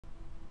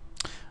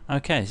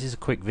Okay, this is a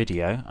quick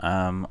video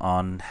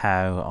on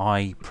how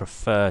I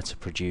prefer to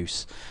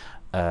produce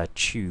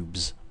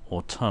tubes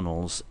or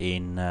tunnels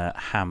in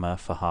Hammer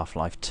for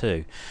Half-Life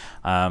 2.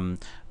 One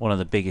of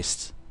the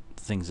biggest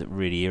things that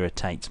really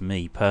irritates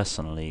me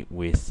personally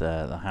with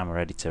the Hammer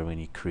editor when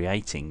you're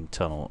creating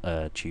tunnel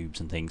tubes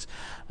and things,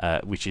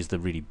 which is the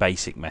really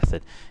basic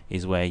method,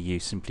 is where you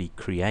simply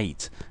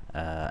create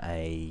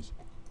a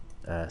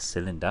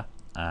cylinder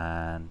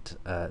and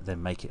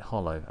then make it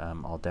hollow.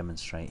 I'll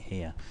demonstrate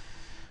here.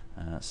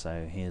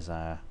 So here's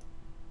our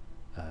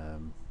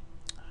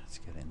let's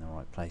get it in the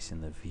right place in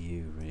the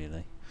view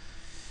really.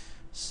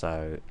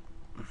 So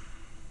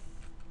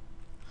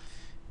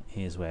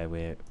here's where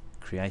we're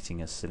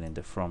creating a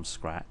cylinder from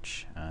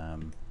scratch,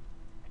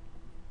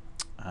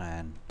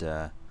 okay,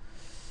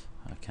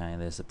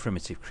 there's the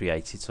primitive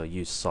created, so I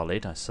use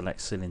solid, I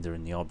select cylinder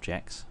in the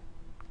objects,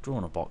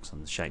 drawn a box on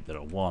the shape that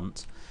I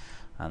want,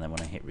 and then when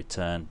I hit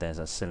return there's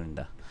our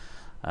cylinder.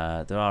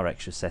 There are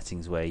extra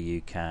settings where you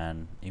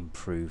can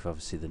improve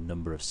obviously the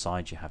number of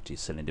sides you have to your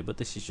cylinder, but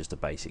this is just a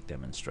basic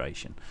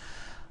demonstration.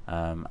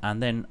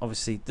 And then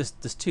obviously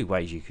there's two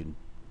ways you can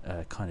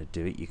kind of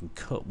do it. You can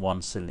cut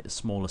one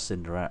smaller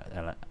cylinder out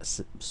of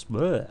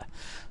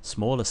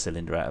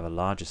a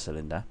larger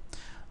cylinder,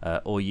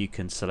 or you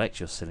can select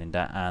your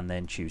cylinder and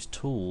then choose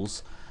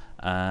tools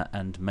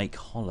and make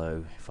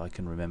hollow. If I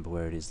can remember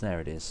where it is, there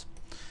it is.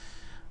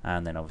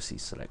 And then obviously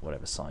select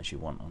whatever size you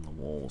want on the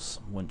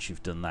walls. Once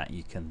you've done that,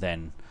 you can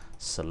then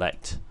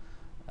select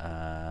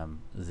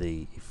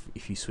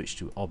if you switch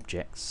to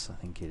objects, I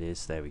think it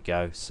is, there we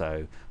go.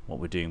 So what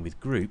we're doing with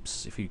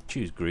groups, if you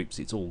choose groups,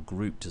 it's all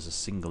grouped as a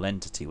single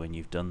entity when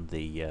you've done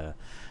the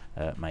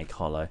make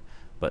hollow,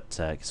 but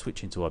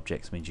switching to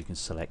objects means you can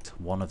select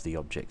one of the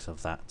objects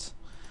of that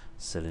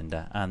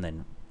cylinder, and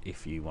then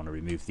if you want to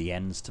remove the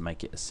ends to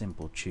make it a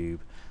simple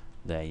tube,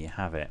 there you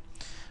have it.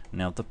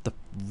 Now the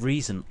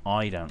reason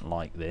I don't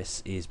like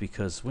this is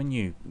because when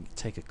you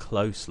take a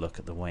close look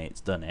at the way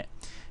it's done it,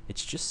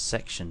 it's just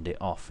sectioned it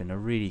off in a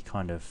really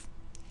kind of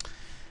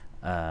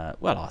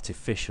well,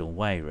 artificial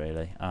way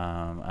really,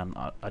 and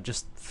I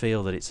just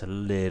feel that it's a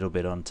little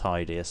bit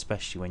untidy,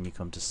 especially when you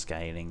come to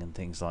scaling and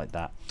things like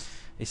that.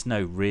 It's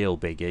no real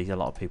biggie, a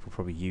lot of people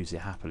probably use it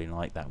happily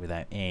like that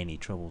without any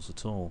troubles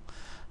at all,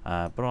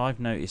 but I've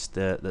noticed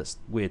that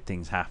weird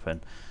things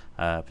happen.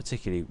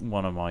 Particularly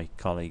one of my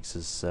colleagues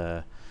has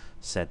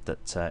said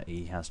that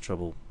he has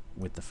trouble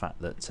with the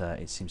fact that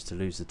it seems to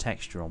lose the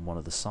texture on one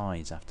of the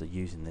sides after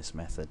using this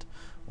method,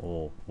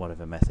 or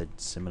whatever method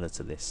similar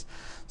to this.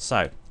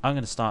 So I'm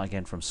going to start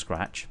again from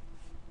scratch,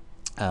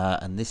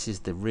 and this is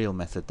the real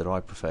method that I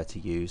prefer to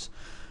use,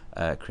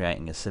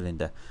 creating a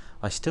cylinder.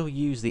 I still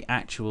use the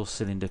actual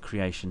cylinder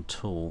creation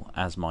tool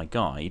as my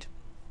guide,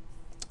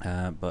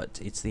 but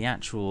it's the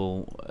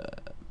actual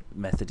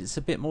method. It's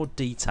a bit more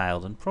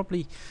detailed, and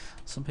probably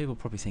some people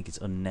probably think it's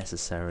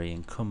unnecessary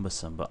and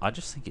cumbersome, but I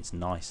just think it's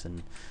nice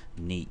and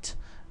neat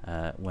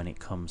when it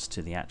comes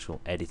to the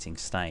actual editing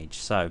stage.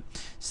 So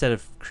instead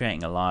of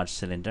creating a large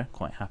cylinder,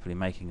 quite happily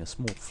making a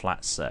small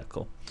flat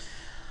circle,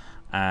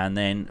 and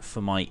then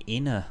for my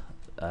inner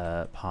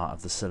part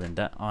of the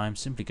cylinder, I'm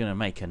simply going to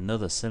make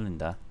another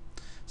cylinder.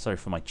 Sorry,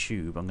 for my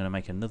tube, I'm going to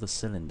make another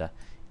cylinder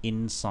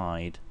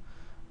inside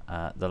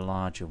the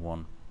larger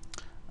one.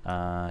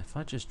 If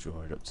I just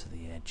draw it up to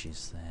the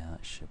edges there,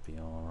 that should be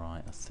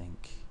alright, I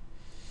think.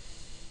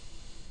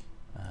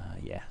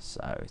 Yeah,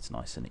 so it's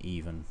nice and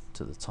even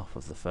to the top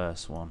of the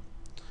first one,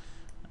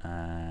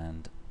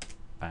 and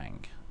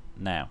bang.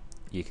 Now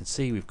you can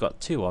see we've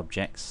got two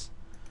objects.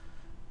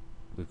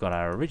 We've got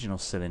our original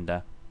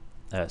cylinder,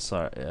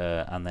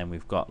 and then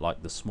we've got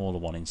like the smaller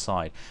one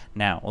inside.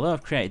 Now, although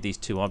I've created these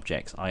two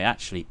objects, I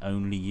actually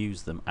only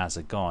use them as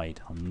a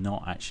guide. I'm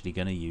not actually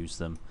going to use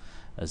them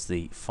as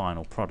the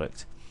final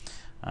product.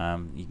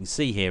 You can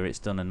see here it's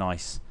done a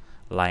nice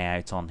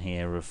layout on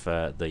here of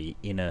the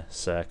inner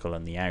circle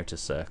and the outer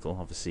circle.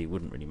 Obviously it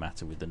wouldn't really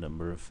matter with the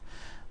number of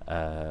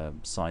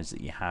sides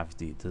that you have.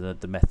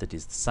 The method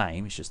is the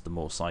same, it's just the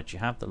more sides you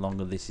have, the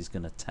longer this is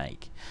going to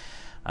take.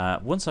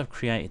 Once I've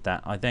created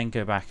that, I then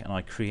go back and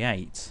I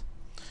create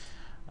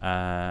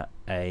a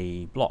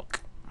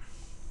block,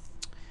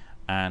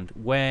 and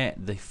where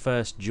the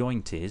first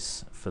joint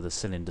is for the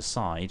cylinder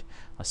side,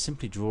 I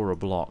simply draw a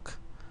block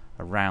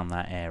around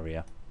that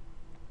area.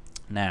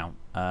 Now,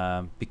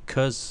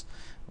 because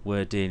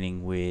we're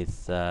dealing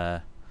with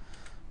the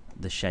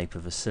shape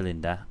of a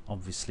cylinder,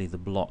 obviously the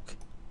block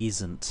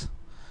isn't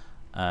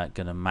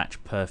going to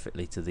match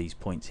perfectly to these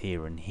points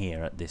here and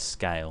here at this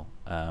scale.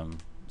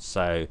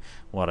 So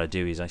what I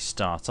do is I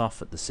start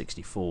off at the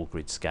 64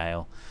 grid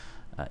scale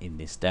in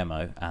this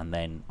demo, and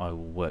then I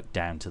will work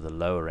down to the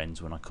lower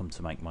ends when I come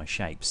to make my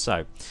shape.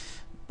 So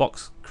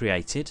box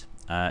created.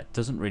 It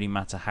doesn't really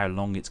matter how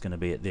long it's going to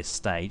be at this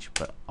stage,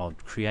 but I'll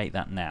create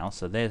that now.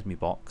 So there's my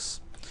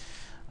box,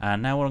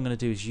 and now what I'm going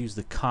to do is use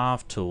the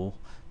carve tool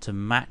to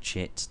match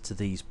it to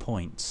these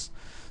points.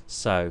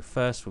 So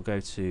first we'll go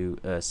to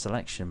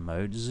selection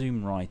mode,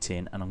 zoom right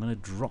in, and I'm going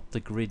to drop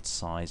the grid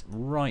size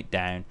right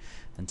down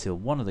until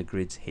one of the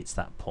grids hits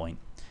that point.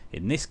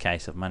 In this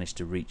case I've managed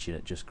to reach it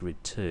at just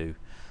grid 2,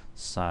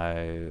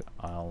 so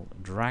I'll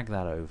drag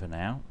that over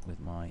now with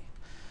my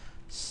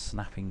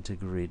snapping to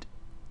grid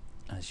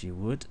as you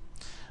would,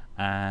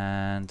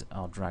 and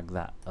I'll drag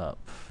that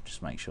up,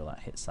 just make sure that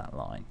hits that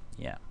line.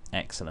 Yeah,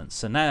 excellent.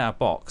 So now our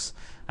box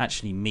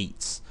actually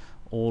meets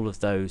all of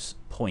those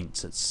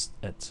points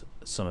at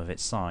some of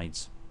its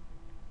sides.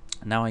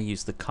 Now I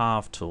use the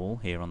carve tool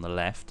here on the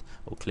left,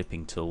 or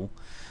clipping tool,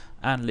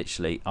 and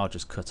literally I'll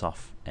just cut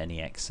off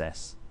any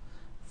excess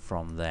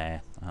from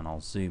there, and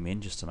I'll zoom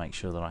in just to make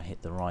sure that I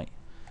hit the right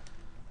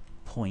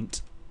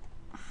point.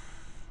 I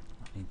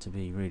need to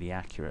be really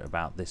accurate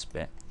about this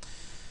bit.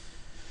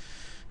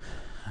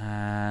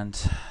 And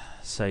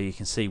so you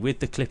can see with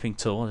the clipping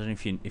tool, I don't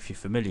know if you're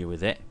familiar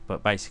with it,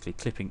 but basically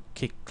clicking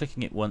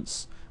it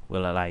once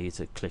will allow you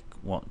to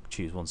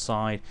choose one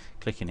side.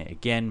 Clicking it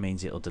again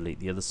means it'll delete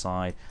the other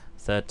side.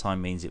 Third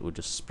time means it will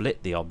just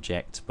split the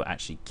object but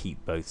actually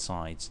keep both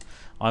sides.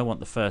 I want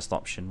the first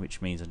option,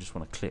 which means I just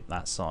want to clip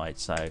that side,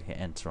 so hit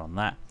enter on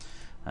that,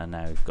 and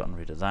now we've gotten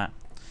rid of that.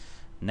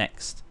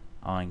 Next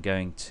I'm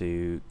going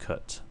to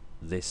cut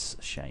this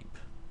shape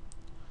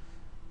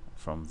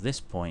from this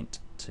point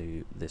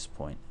to this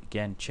point,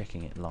 again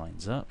checking it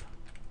lines up.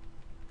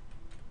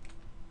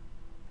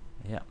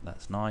 Yep,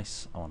 that's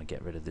nice. I want to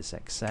get rid of this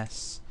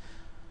excess,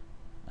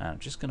 and I'm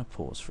just going to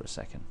pause for a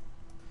second.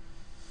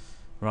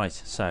 Right,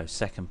 so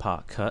second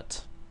part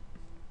cut.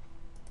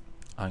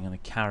 I'm going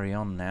to carry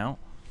on now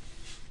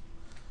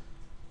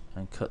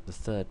and cut the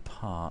third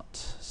part.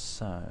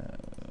 So,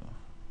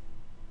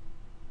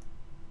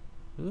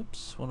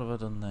 oops, what have I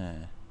done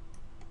there?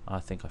 I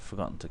think I've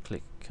forgotten to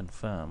click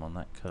confirm on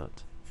that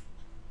cut.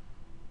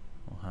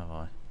 Or have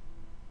I?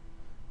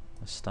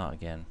 Let's start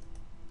again.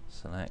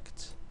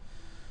 Select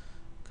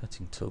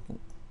cutting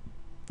tool.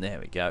 There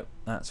we go.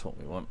 That's what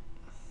we want.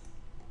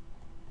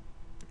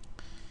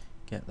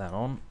 Get that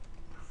on.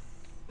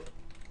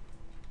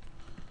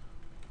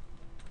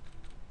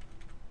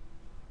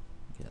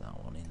 Get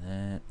that one in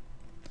there.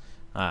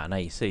 Ah, now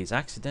you see it's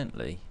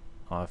accidentally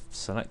I've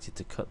selected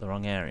to cut the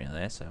wrong area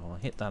there, so I'll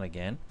hit that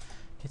again,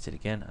 hit it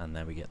again, and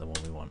then we get the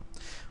one we want.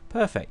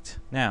 Perfect.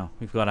 Now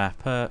we've got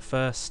our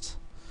first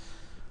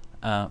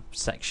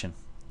section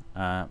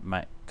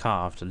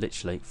carved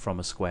literally from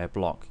a square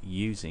block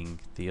using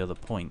the other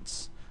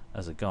points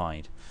as a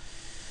guide.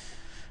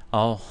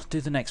 I'll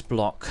do the next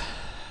block.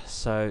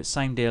 So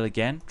same deal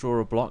again, draw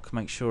a block,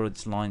 make sure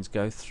its lines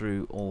go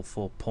through all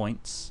 4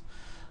 points.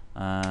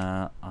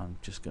 I'm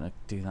just going to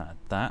do that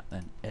at that,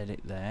 then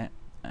edit there,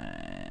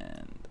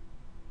 and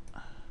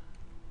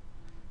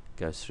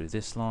goes through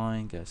this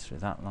line, goes through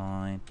that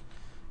line,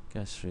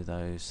 goes through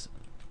those.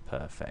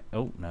 Perfect.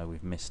 Oh no,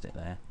 we've missed it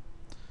there.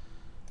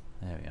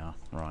 There we are.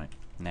 Right,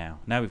 now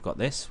we've got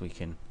this, we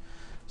can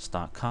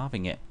start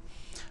carving it.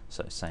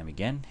 So same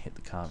again, hit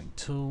the carving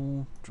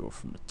tool, draw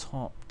from the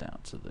top down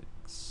to the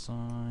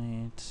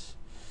side,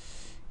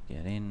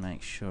 get in,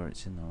 make sure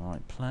it's in the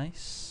right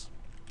place.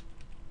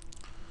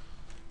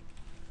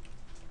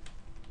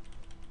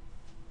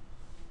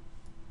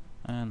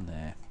 And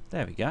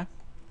there we go.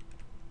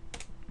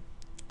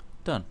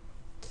 Done.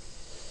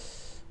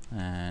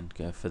 And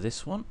go for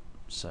this one.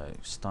 So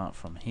start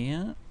from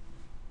here,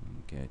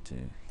 and go to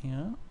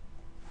here.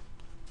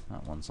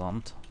 That one's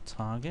on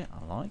target,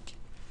 I like.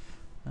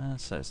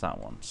 So it's that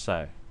one.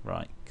 So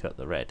right, cut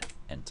the red,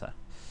 enter.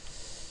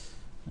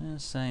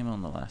 And same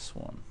on the last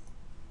one.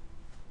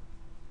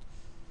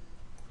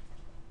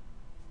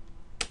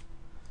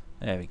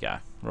 There we go.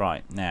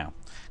 Right, now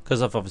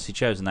because I've obviously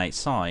chosen 8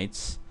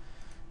 sides,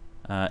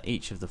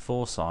 each of the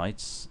 4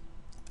 sides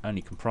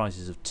only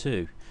comprises of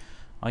 2.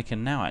 I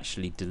can now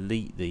actually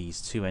delete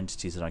these 2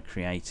 entities that I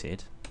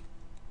created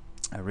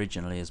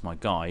originally as my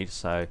guide.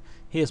 So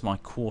here's my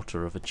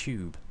quarter of a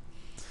tube.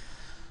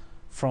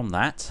 From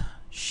that,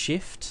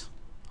 shift,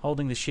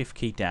 holding the shift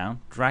key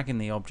down, dragging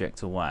the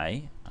object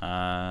away.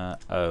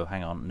 Oh,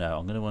 hang on, no,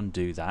 I'm going to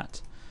undo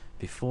that.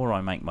 Before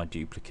I make my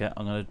duplicate,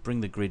 I'm going to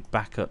bring the grid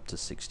back up to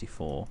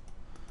 64,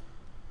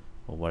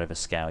 or whatever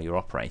scale you're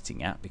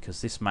operating at,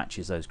 because this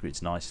matches those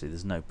grids nicely.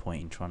 There's no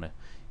point in trying to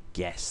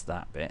guess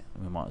that bit.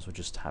 We might as well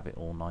just have it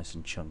all nice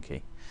and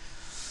chunky.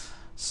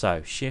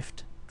 So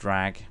shift,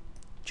 drag,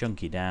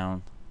 chunky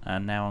down,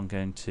 and now I'm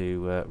going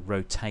to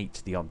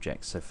rotate the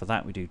object. So for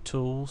that we do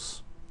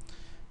tools,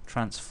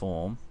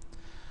 transform,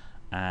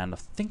 and I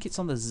think it's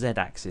on the Z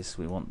axis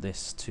we want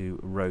this to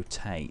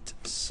rotate.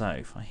 So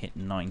if I hit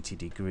 90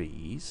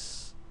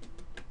 degrees,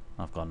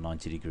 I've gone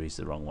 90 degrees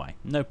the wrong way,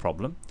 no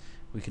problem.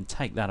 We can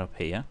take that up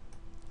here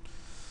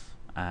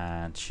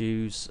and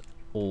choose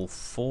all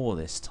 4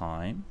 this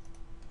time.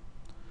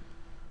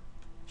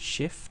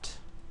 Shift,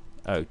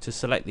 oh, to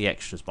select the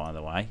extras, by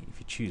the way, if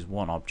you choose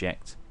one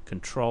object,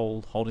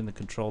 control, holding the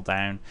control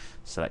down,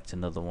 select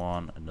another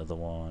one, and another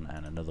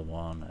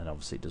one, and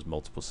obviously it does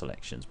multiple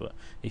selections, but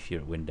if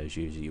you're a Windows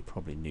user you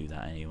probably knew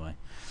that anyway.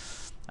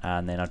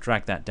 And then I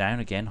drag that down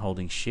again,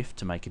 holding shift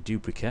to make a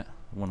duplicate,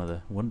 one of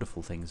the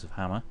wonderful things of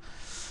Hammer.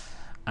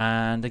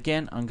 And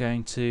again, I'm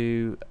going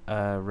to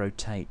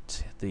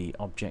rotate the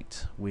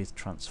object with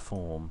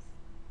transform.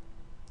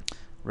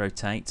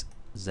 Rotate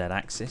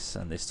Z-axis,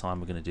 and this time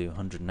we're going to do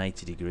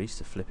 180 degrees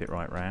to flip it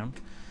right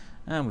round.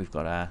 And we've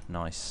got our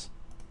nice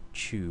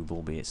tube,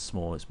 albeit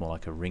small, it's more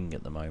like a ring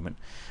at the moment.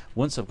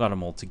 Once I've got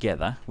them all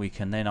together, we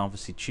can then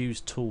obviously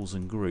choose tools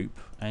and group,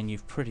 and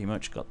you've pretty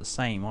much got the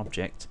same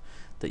object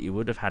that you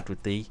would have had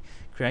with the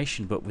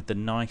creation, but with the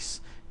nice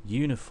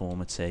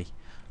uniformity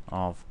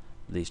of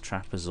these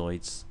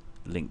trapezoids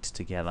linked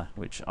together,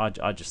 which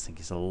I just think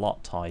is a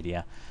lot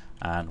tidier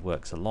and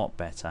works a lot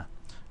better.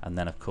 And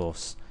then of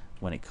course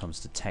when it comes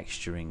to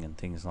texturing and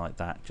things like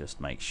that, just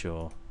make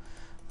sure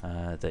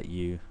that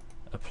you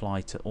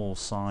apply to all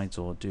sides,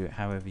 or do it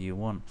however you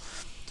want.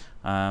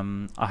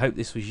 I hope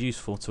this was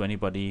useful to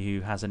anybody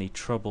who has any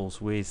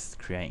troubles with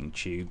creating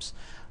tubes.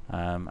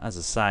 As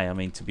I say, I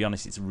mean, to be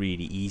honest, it's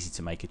really easy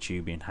to make a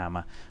tubian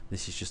hammer.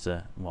 This is just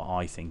what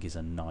I think is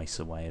a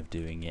nicer way of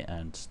doing it,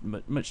 and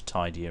much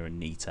tidier and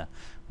neater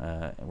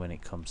when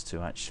it comes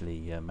to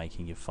actually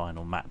making your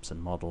final maps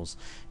and models.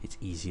 It's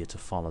easier to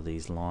follow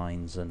these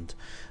lines and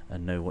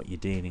know what you're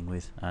dealing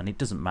with, and it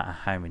doesn't matter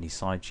how many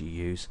sides you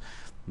use,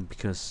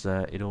 because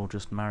it all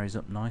just marries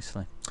up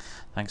nicely.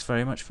 Thanks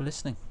very much for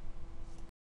listening.